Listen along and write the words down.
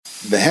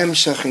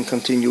Behemshach, in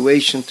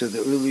continuation to the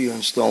earlier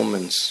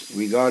installments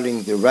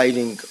regarding the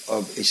writing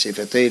of a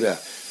Sefer Torah,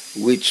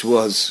 which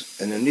was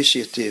an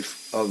initiative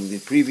of the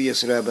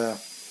previous Rebbe,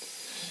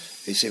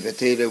 a Sefer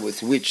Torah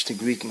with which to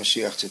greet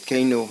Mashiach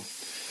Tzidkenu.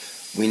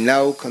 We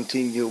now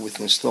continue with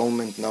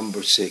installment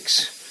number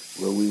 6,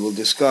 where we will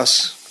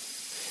discuss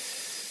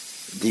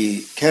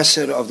the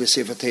Keser of the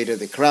Sefer Torah,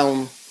 the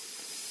crown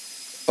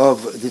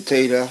of the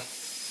Torah,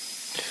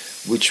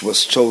 which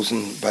was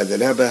chosen by the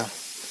Rebbe,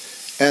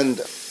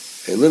 and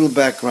a little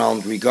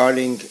background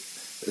regarding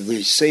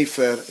the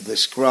Sefer, the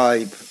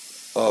scribe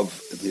of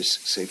this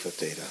Sefer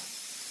Torah.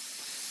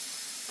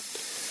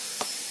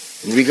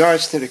 In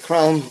regards to the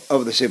crown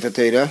of the Sefer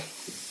Torah,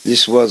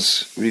 this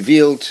was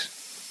revealed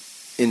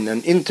in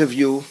an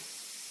interview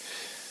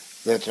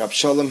that Rab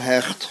Shalom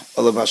Hecht,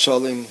 Olav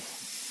HaSholem,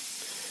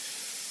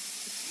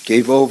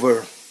 gave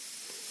over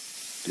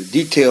the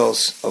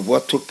details of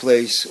what took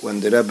place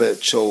when the Rebbe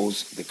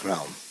chose the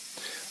crown.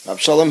 Rab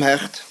Shalom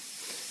Hecht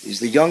is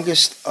the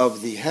youngest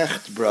of the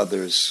Hecht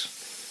brothers,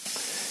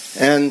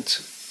 and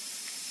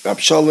Rab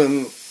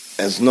Shalom,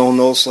 as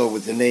known also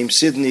with the name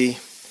Sidney,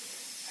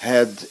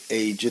 had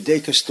a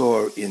Judaica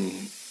store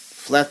in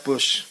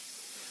Flatbush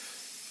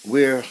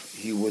where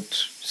he would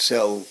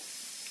sell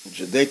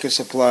Judaica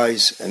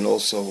supplies and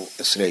also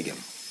esregim.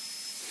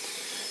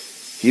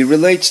 He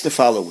relates the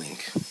following.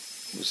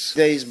 It was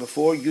days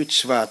before Yud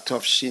Shvat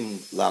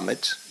Tovshin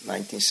Lamet,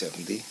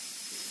 1970.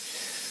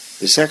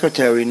 The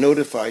secretary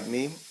notified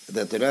me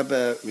that the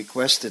Rebbe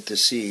requested to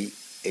see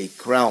a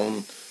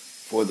crown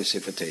for the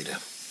Sefer Torah.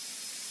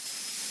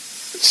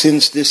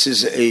 Since this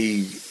is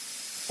a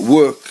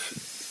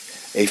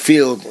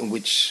field in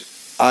which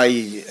I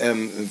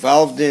am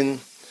involved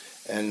in,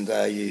 and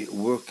I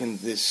work in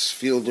this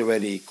field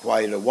already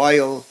quite a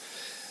while,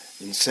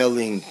 in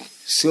selling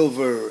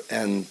silver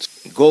and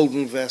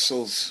golden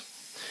vessels,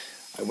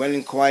 I went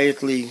in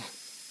quietly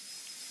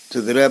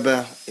to the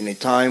Rebbe in a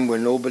time where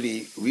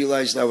nobody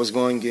realized I was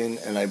going in,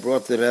 and I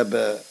brought the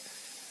Rebbe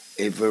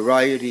a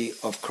variety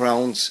of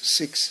crowns,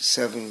 6,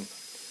 7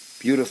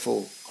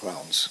 beautiful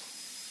crowns.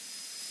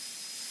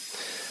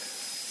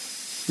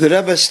 The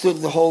Rebbe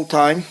stood the whole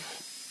time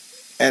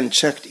and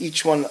checked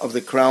each one of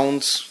the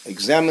crowns,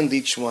 examined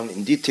each one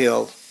in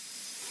detail,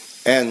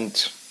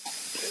 and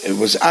it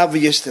was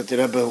obvious that the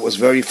Rebbe was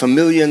very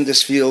familiar in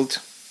this field.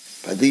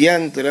 By the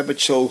end, the Rebbe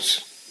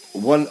chose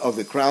one of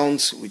the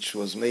crowns, which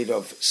was made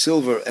of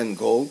silver and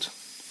gold,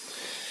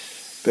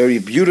 very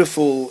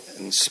beautiful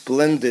and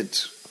splendid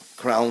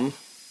crown,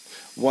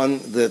 one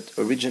that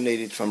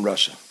originated from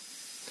Russia.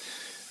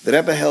 The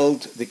Rebbe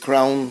held the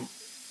crown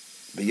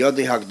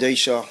b'yodei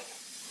hakdesha,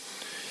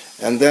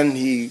 and then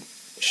he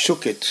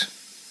shook it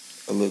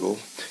a little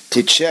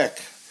to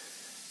check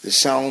the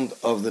sound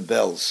of the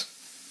bells.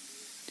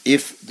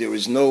 If there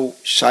is no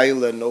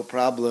shaila, no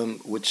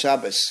problem with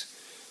Shabbos,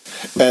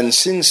 and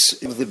since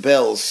the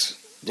bells,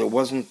 there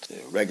wasn't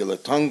a regular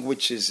tongue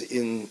which is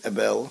in a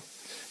bell,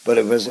 but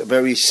it was a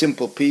very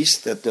simple piece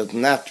that did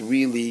not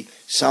really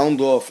sound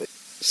off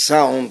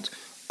sound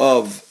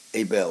of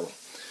a bell.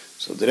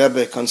 So the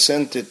Rebbe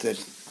consented that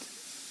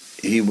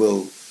he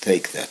will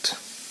take that.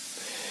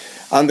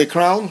 On the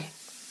crown,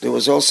 there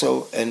was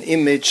also an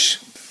image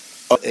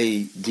of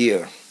a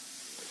deer.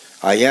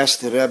 I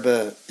asked the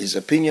Rebbe his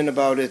opinion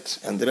about it,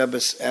 and the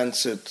Rebbe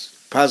answered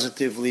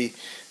positively,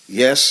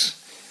 yes,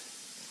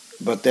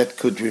 but that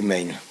could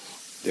remain.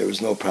 There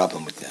is no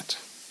problem with that.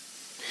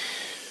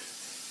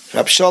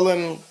 Rab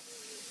Shalom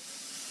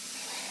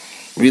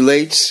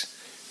relates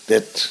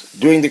that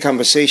during the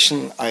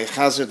conversation I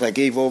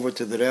gave over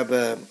to the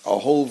Rebbe a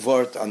whole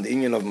word on the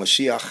inyan of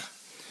Mashiach,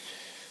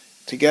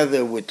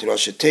 together with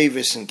Rosh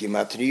Tevis and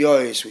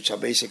Gimatriyos, which are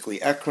basically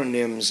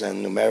acronyms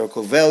and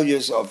numerical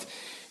values of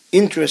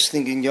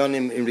interesting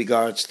inyanim in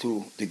regards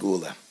to the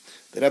Gula.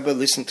 The Rebbe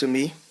listened to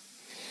me,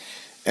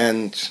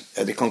 and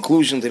at the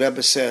conclusion the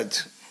Rebbe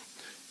said,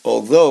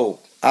 although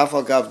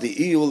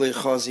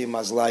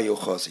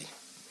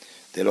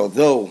that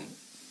although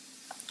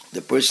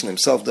the person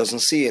himself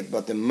doesn't see it,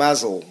 but the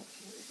mazel,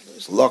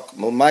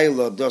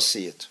 Momayla, does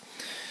see it,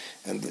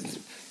 and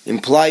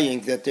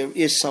implying that there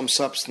is some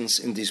substance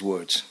in these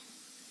words.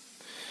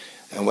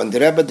 And when the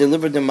Rebbe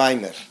delivered the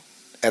Maimer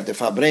at the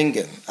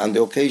Farbrengen on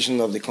the occasion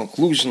of the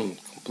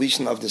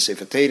completion of the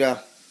Sefer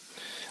Torah,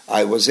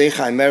 I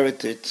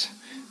merited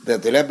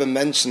that the Rebbe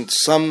mentioned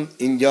some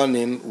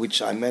inyanim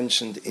which I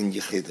mentioned in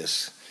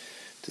Yechidus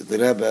to the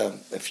Rebbe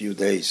a few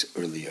days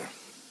earlier.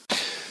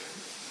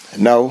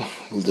 And now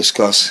we'll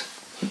discuss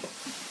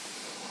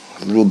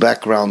a little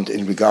background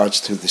in regards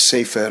to the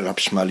Sefer Rab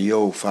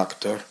Shmalio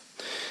factor,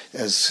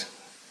 as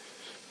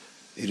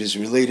it is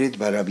related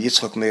by Rabbi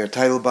Yitzchak Meir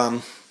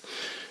Teitelbaum,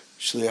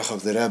 Shliach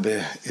of the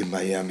Rebbe in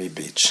Miami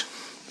Beach,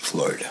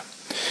 Florida.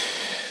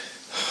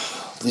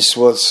 This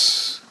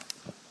was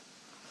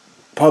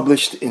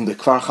published in the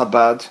Kfar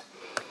Chabad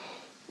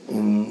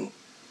in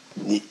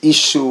the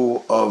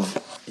issue of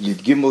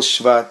Yud Gimel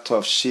Shvat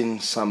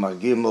Tovshin Samar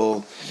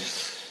Gimel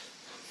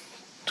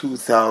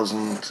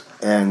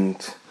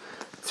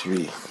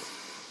 2003.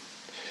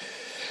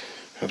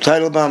 Rabbi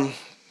Teitelbaum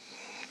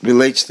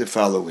relates the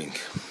following.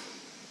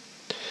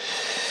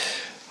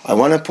 I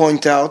want to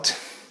point out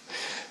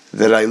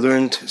that I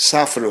learned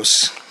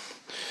Safros,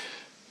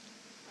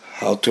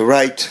 how to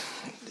write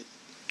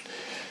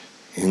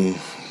in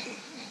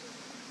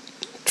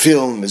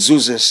film,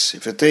 mezuzahs,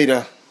 Sefer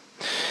Torah,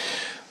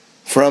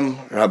 from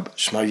Rab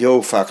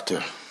Shmaryo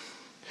Factor.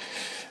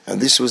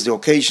 And this was the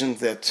occasion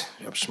that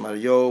Rab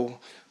Shmaryo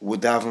would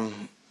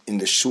daven in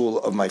the shul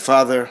of my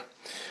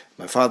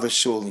father's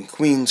shul in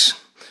Queens,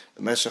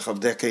 the meshach of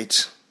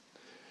decades.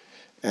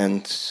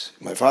 And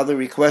my father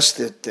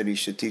requested that he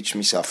should teach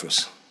me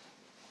Safros.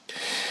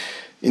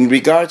 In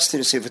regards to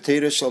the Sefer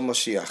Torah Shel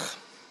Moshiach,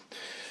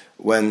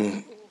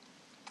 when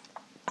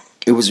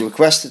it was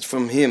requested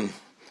from him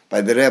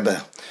by the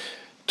Rebbe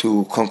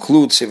to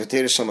conclude Sefer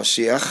Torah Shel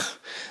Mashiach,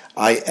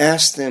 I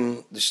asked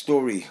him the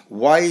story,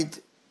 why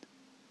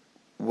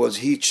was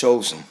he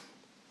chosen?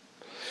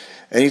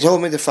 And he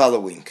told me the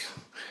following.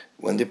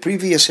 When the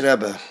previous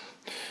Rebbe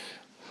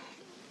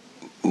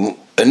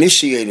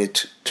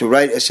initiated to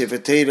write a Sefer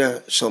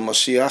Torah Shel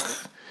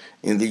Mashiach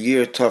in the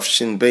year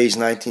Tafshin Beis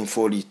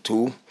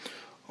 1942,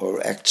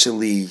 or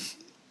actually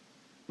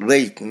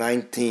late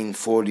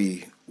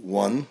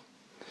 1941,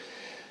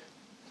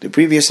 the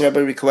previous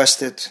Rebbe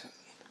requested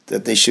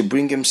that they should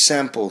bring him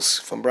samples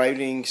from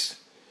writings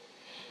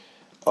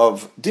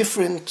of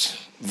different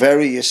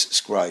various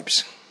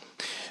scribes.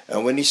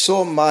 And when he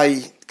saw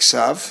my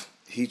ksav,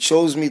 he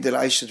chose me that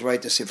I should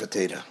write the Sefer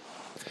Torah.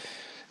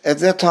 At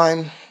that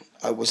time,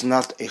 I was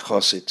not a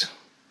chassid.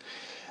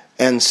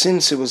 And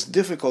since it was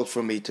difficult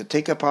for me to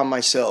take upon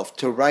myself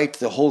to write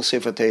the whole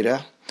Sefer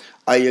Torah,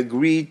 I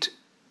agreed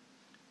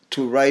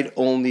to write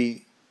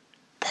only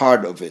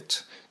part of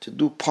it, to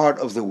do part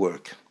of the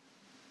work.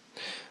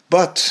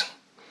 But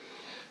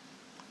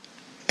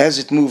as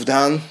it moved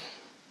on,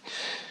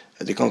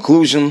 at the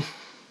conclusion,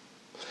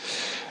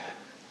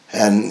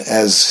 and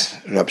as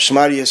Rab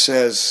Shmarya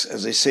says,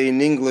 as they say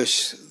in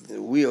English,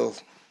 the wheel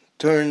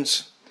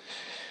turns.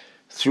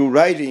 Through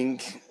writing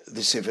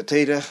the Sefer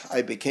Torah,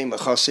 I became a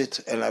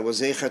chassid, and I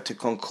was able to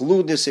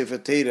conclude the Sefer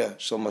Torah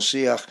Shel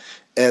Mashiach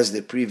as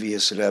the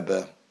previous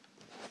Rebbe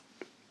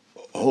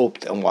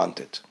hoped and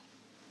wanted.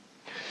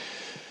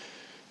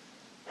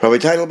 Rabbi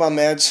Teitelbaum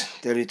adds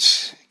that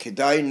it's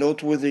kedai,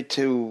 noteworthy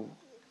to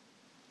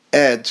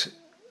add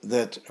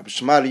that Rabbi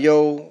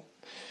Shmaryo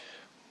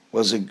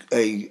was a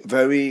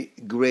very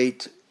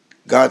great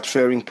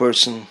God-fearing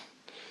person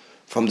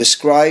from the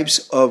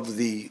scribes of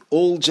the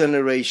old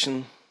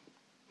generation.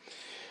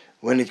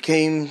 When it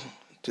came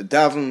to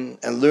daven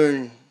and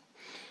learn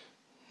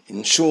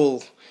in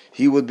shul,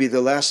 he would be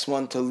the last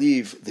one to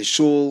leave the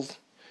shul.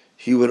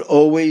 He would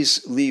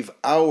always leave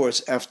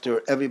hours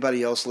after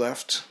everybody else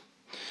left.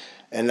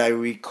 And I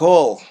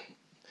recall,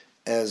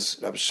 as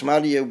Rabbi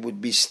Shmarya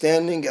would be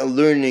standing and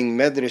learning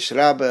Medrash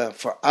Rabbah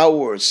for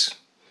hours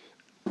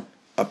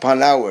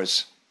upon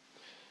hours,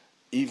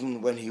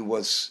 even when he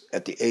was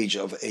at the age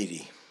of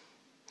 80.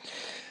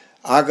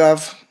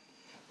 Agav,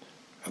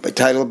 Rabbi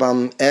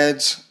Teitelbaum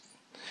adds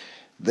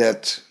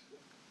that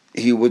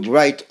he would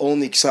write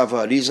only Ksav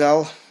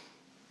Arizal,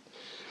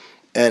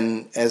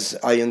 and as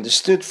I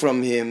understood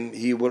from him,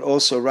 he would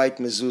also write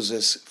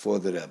mezuzahs for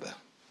the Rebbe.